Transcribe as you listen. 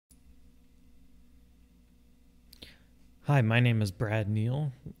Hi, my name is Brad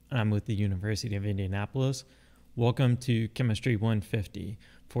Neal. I'm with the University of Indianapolis. Welcome to Chemistry 150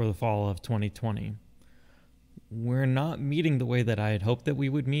 for the fall of 2020. We're not meeting the way that I had hoped that we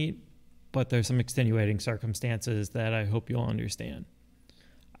would meet, but there's some extenuating circumstances that I hope you'll understand.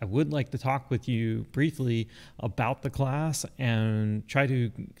 I would like to talk with you briefly about the class and try to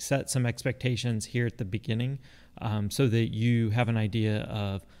set some expectations here at the beginning so that you have an idea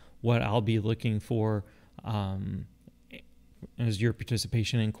of what I'll be looking for as your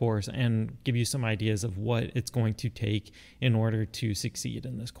participation in course, and give you some ideas of what it's going to take in order to succeed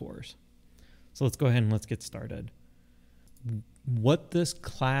in this course. So let's go ahead and let's get started. What this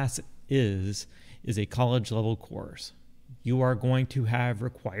class is a college level course. You are going to have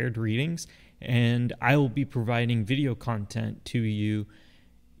required readings, and I will be providing video content to you.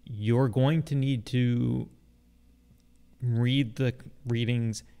 You're going to need to read the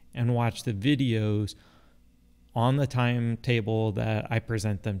readings and watch the videos on the timetable that I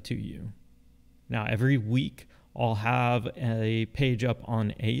present them to you. Now, every week I'll have a page up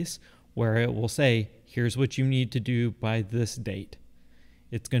on ACE where it will say, here's what you need to do by this date.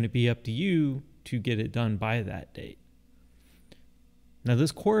 It's going to be up to you to get it done by that date. Now,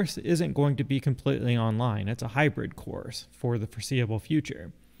 this course isn't going to be completely online. It's a hybrid course for the foreseeable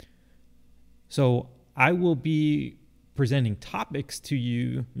future. So I will be presenting topics to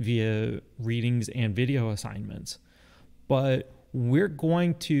you via readings and video assignments, but we're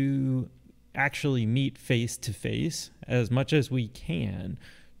going to actually meet face to face as much as we can,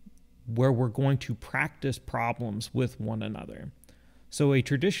 where we're going to practice problems with one another. So a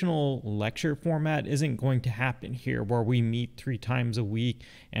traditional lecture format isn't going to happen here, where we meet 3 times a week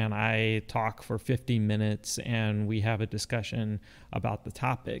and I talk for 50 minutes and we have a discussion about the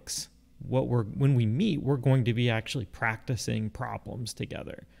topics. When we meet, we're going to be actually practicing problems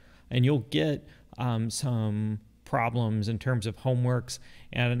together, and you'll get some problems in terms of homeworks,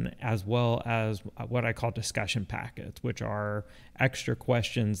 and as well as what I call discussion packets, which are extra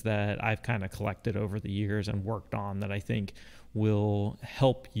questions that I've kind of collected over the years and worked on that I think will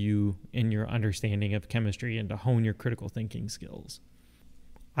help you in your understanding of chemistry and to hone your critical thinking skills.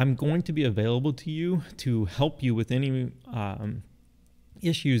 I'm going to be available to you to help you with any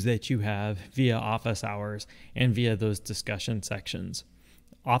issues that you have via office hours and via those discussion sections.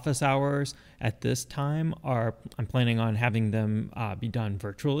 Office hours at this time I'm planning on having them be done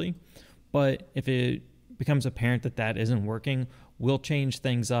virtually, but if it becomes apparent that that isn't working, we'll change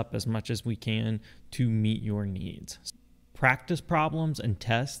things up as much as we can to meet your needs. Practice problems and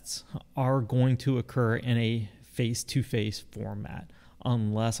tests are going to occur in a face-to-face format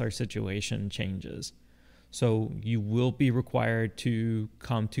unless our situation changes. So you will be required to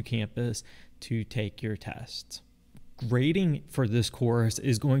come to campus to take your tests. Grading for this course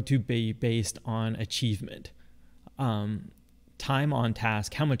is going to be based on achievement. Time on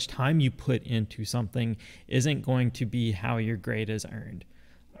task, how much time you put into something, isn't going to be how your grade is earned.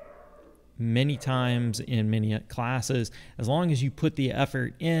 Many times in many classes, as long as you put the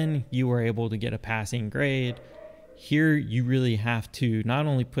effort in, you are able to get a passing grade. Here, you really have to not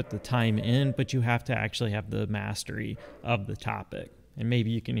only put the time in, but you have to actually have the mastery of the topic. And maybe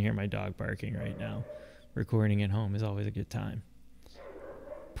you can hear my dog barking right now. Recording at home is always a good time.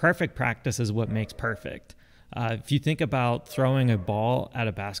 Perfect practice is what makes perfect. If you think about throwing a ball at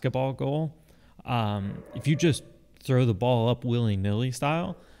a basketball goal, if you just throw the ball up willy-nilly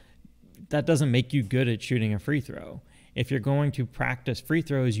style, that doesn't make you good at shooting a free throw. If you're going to practice free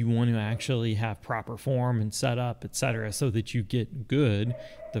throws, you want to actually have proper form and setup, etc., so that you get good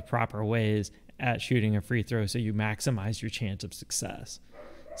the proper ways at shooting a free throw so you maximize your chance of success.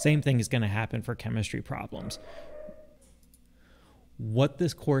 Same thing is going to happen for chemistry problems. What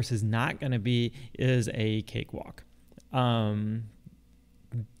this course is not going to be is a cakewalk.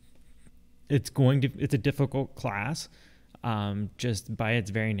 It's a difficult class just by its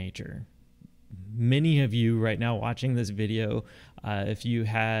very nature. Many of you right now watching this video, if you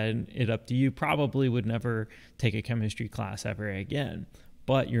had it up to you, probably would never take a chemistry class ever again.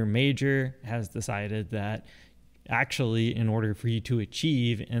 But your major has decided that actually, in order for you to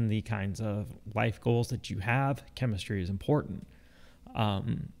achieve in the kinds of life goals that you have, chemistry is important.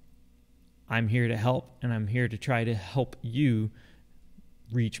 I'm here to help, and I'm here to try to help you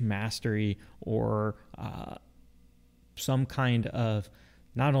reach mastery or some kind of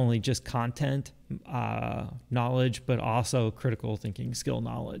not only just content knowledge, but also critical thinking skill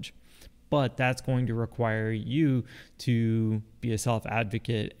knowledge. But that's going to require you to be a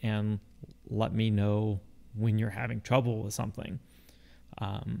self-advocate and let me know when you're having trouble with something.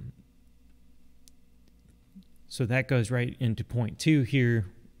 So that goes right into point 2 here.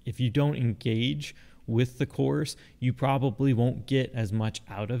 If you don't engage with the course, you probably won't get as much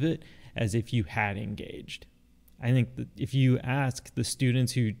out of it as if you had engaged. I think that if you ask the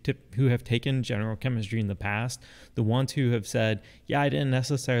students who have taken general chemistry in the past, the ones who have said, yeah, I didn't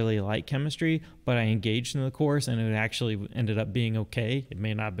necessarily like chemistry, but I engaged in the course and it actually ended up being okay. It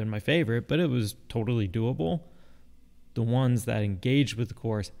may not have been my favorite, but it was totally doable. The ones that engaged with the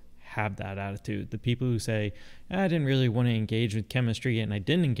course have that attitude. The people who say, I didn't really want to engage with chemistry and I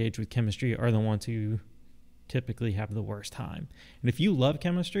didn't engage with chemistry are the ones who typically have the worst time. And if you love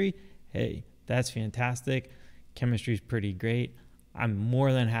chemistry, hey, that's fantastic. Chemistry is pretty great. I'm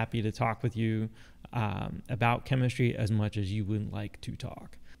more than happy to talk with you about chemistry as much as you would like to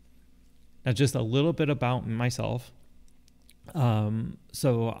talk. Now, just a little bit about myself.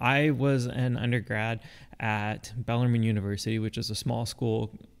 So I was an undergrad at Bellarmine University, which is a small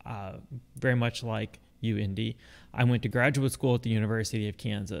school, very much like UIndy. I went to graduate school at the University of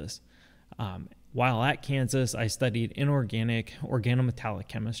Kansas. While at Kansas, I studied inorganic organometallic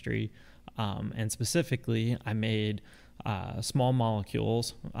chemistry. And specifically, I made small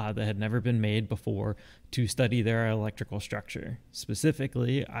molecules that had never been made before to study their electrical structure.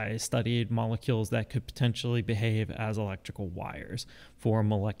 Specifically, I studied molecules that could potentially behave as electrical wires for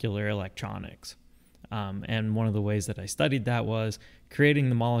molecular electronics. And one of the ways that I studied that was creating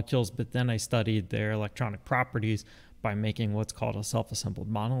the molecules, but then I studied their electronic properties by making what's called a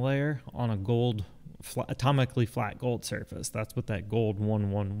self-assembled monolayer on a atomically flat gold surface. That's what that gold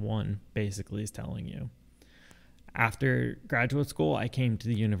 111 basically is telling you. After graduate school, I came to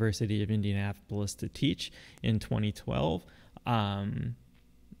the University of Indianapolis to teach in 2012.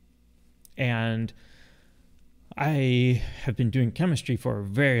 And I have been doing chemistry for a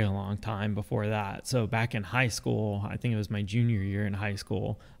very long time before that. So back in high school, I think it was my junior year in high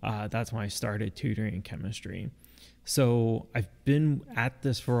school, that's when I started tutoring chemistry. So I've been at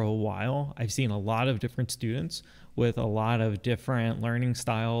this for a while. I've seen a lot of different students with a lot of different learning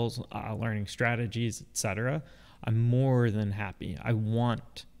styles, learning strategies, etc. I'm more than happy. I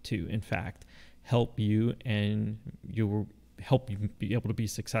want to, in fact, help you and help you be able to be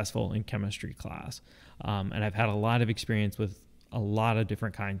successful in chemistry class. And I've had a lot of experience with a lot of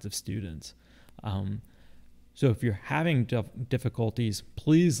different kinds of students. So if you're having difficulties,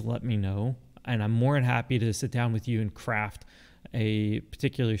 please let me know. And I'm more than happy to sit down with you and craft a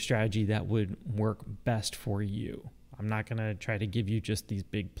particular strategy that would work best for you. I'm not going to try to give you just these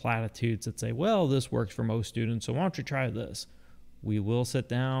big platitudes that say, well, this works for most students, so why don't you try this? We will sit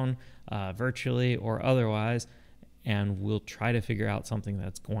down virtually or otherwise, and we'll try to figure out something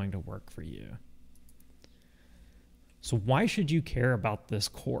that's going to work for you. So why should you care about this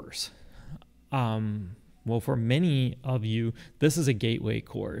course? Well, for many of you, this is a gateway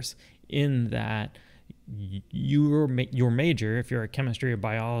course in that your major, if you're a chemistry or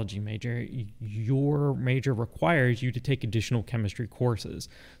biology major, your major requires you to take additional chemistry courses.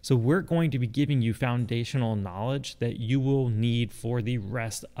 So we're going to be giving you foundational knowledge that you will need for the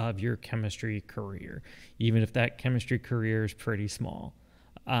rest of your chemistry career, even if that chemistry career is pretty small.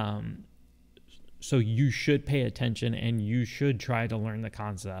 So you should pay attention and you should try to learn the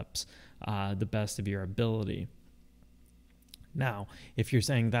concepts the best of your ability. Now, if you're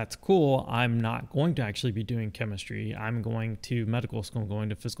saying that's cool, I'm not going to actually be doing chemistry. I'm going to medical school, I'm going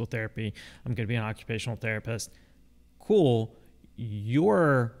to physical therapy. I'm going to be an occupational therapist. Cool.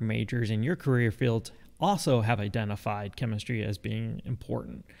 Your majors in your career fields also have identified chemistry as being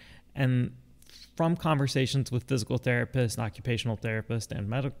important. And from conversations with physical therapists, occupational therapists, and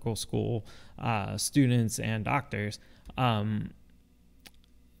medical school students and doctors,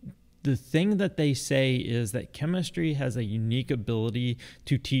 the thing that they say is that chemistry has a unique ability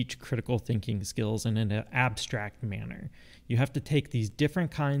to teach critical thinking skills in an abstract manner. You have to take these different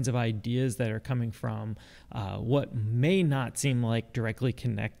kinds of ideas that are coming from what may not seem like directly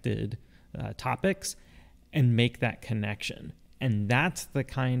connected topics and make that connection. And that's the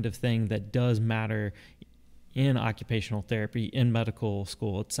kind of thing that does matter in occupational therapy, in medical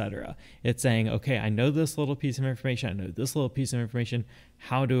school, etc. It's saying, okay, I know this little piece of information, I know this little piece of information.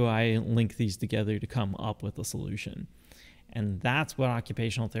 How do I link these together to come up with a solution? And that's what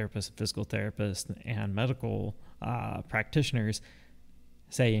occupational therapists, physical therapists, and medical practitioners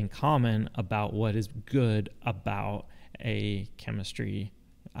say in common about what is good about a chemistry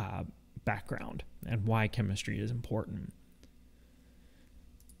background and why chemistry is important.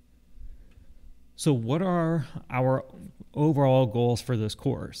 So what are our overall goals for this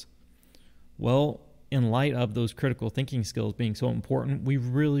course? Well, in light of those critical thinking skills being so important, we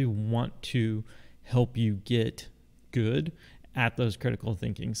really want to help you get good at those critical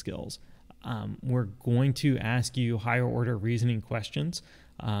thinking skills. We're going to ask you higher order reasoning questions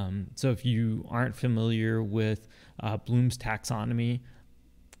So if you aren't familiar with Bloom's taxonomy,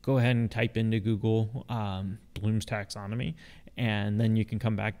 go ahead and type into Google Bloom's taxonomy, and then you can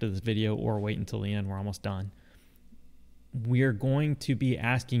come back to this video or wait until the end. We're almost done. We are going to be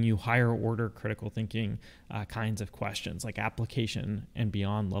asking you higher order critical thinking kinds of questions, like application and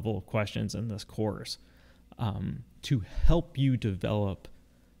beyond level of questions in this course, to help you develop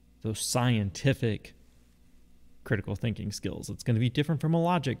those scientific critical thinking skills. It's going to be different from a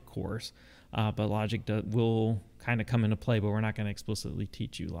logic course, but logic will kind of come into play, but we're not going to explicitly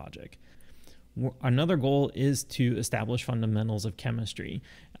teach you logic. Another goal is to establish fundamentals of chemistry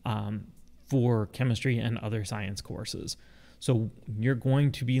for chemistry and other science courses. So you're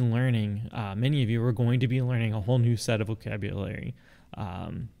going to be learning, many of you are going to be learning a whole new set of vocabulary.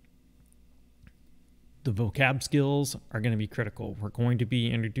 The vocab skills are going to be critical. We're going to be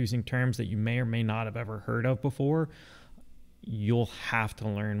introducing terms that you may or may not have ever heard of before. You'll have to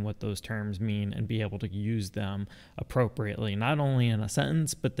learn what those terms mean and be able to use them appropriately, not only in a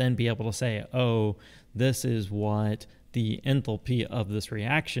sentence, but then be able to say, oh, this is what the enthalpy of this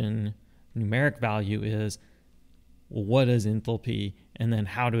reaction numeric value is. Well, what is enthalpy? And then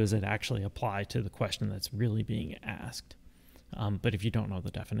how does it actually apply to the question that's really being asked? But if you don't know the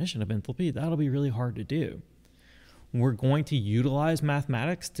definition of enthalpy, that'll be really hard to do. We're going to utilize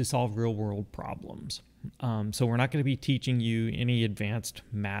mathematics to solve real-world problems. So we're not going to be teaching you any advanced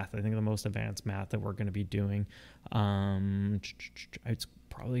math. I think the most advanced math that we're going to be doing, it's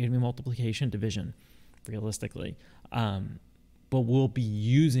probably going to be multiplication, division, realistically. But we'll be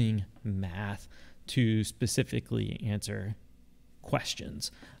using math to specifically answer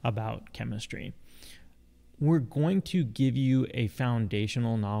questions about chemistry. We're going to give you a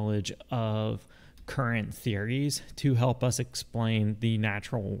foundational knowledge of current theories to help us explain the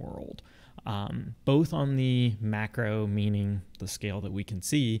natural world, both on the macro, meaning the scale that we can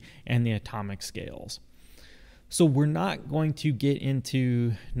see, and the atomic scales. So we're not going to get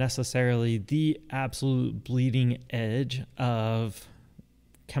into necessarily the absolute bleeding edge of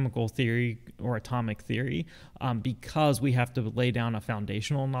chemical theory or atomic theory, because we have to lay down a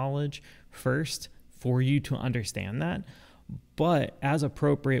foundational knowledge first for you to understand that. But as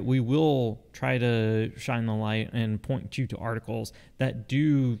appropriate, we will try to shine the light and point you to articles that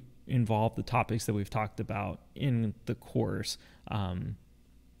do involve the topics that we've talked about in the course,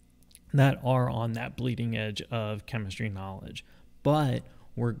 that are on that bleeding edge of chemistry knowledge. But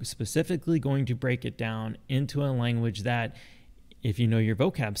we're specifically going to break it down into a language that, if you know your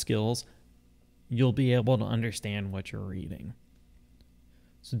vocab skills, you'll be able to understand what you're reading.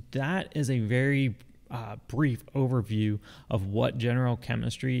 So that is a very brief overview of what general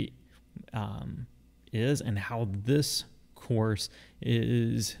chemistry is and how this course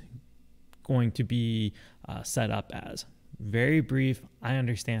is going to be set up as. Very brief, I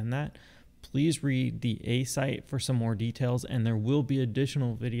understand that. Please read the A site for some more details, and there will be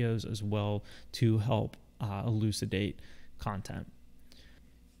additional videos as well to help elucidate content.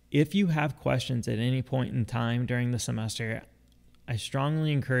 If you have questions at any point in time during the semester, I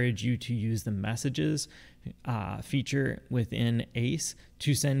strongly encourage you to use the messages feature within ACE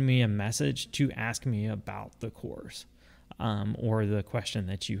to send me a message to ask me about the course or the question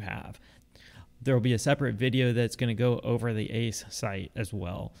that you have. There will be a separate video that's going to go over the ACE site as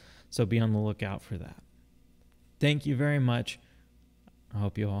well, so be on the lookout for that. Thank you very much. I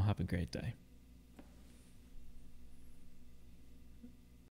hope you all have a great day.